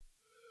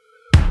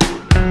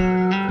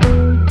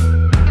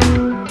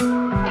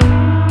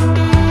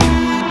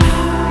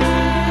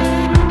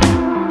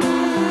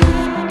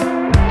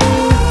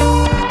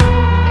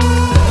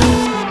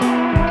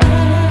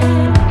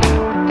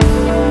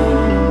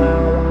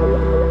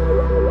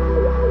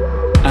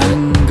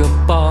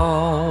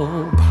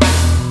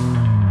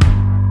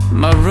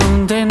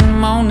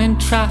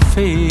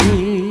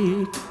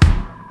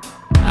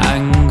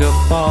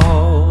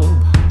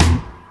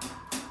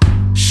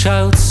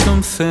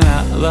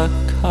the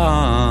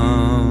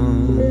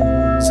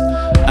cars.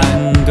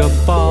 Anger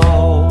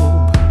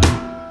bulb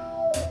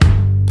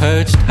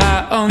perched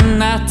high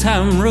on our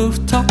town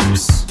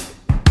rooftops,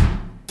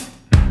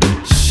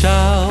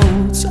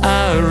 shouts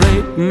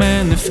irate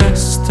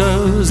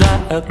manifestos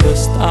at the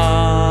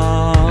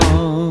stars.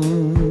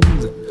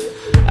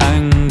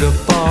 Anger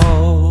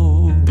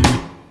bulb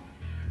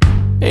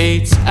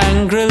eats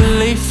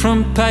angrily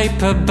from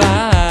paper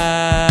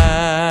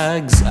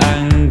bags.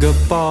 Anger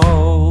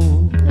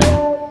bulb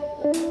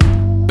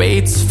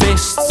beats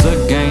fists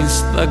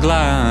against the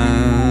glass.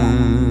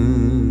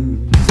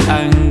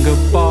 Anger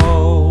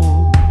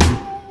bulb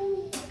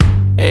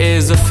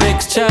is a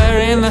fixture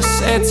in the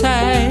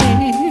city,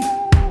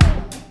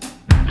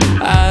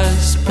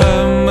 as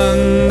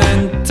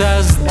permanent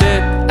as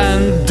debt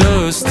and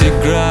dusty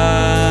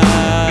grass.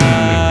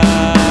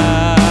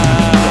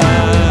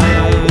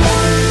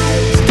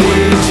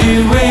 Did you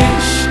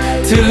wish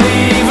to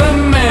leave a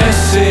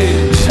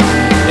message?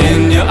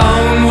 In your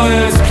own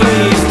words,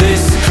 please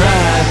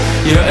describe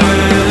your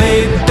early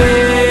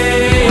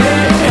days.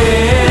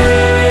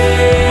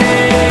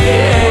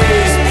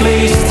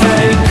 Please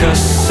take a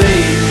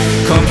seat,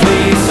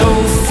 complete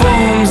all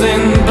forms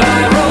in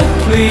barrel,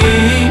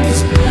 please.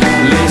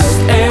 List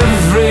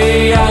every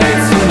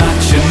item that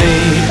you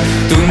need.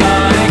 Do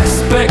not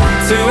expect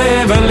to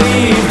ever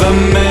leave the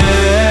maze.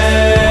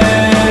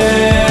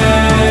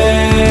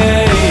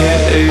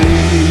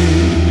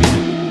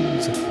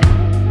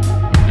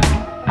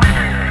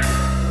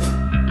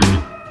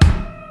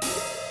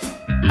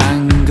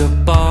 Anger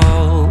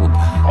bulb,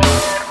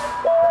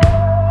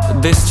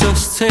 this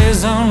just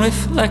his own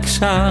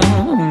reflection.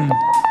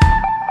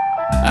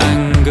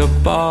 Anger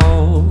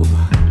bulb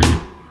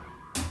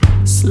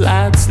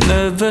slides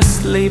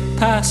nervously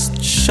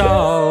past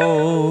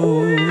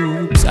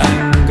shops.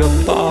 Anger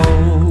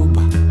bulb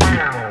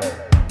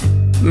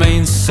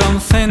means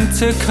something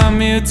to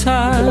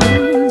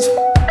commuters,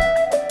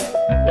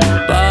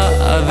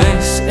 but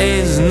this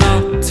is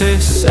not to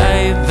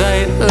say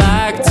they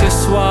like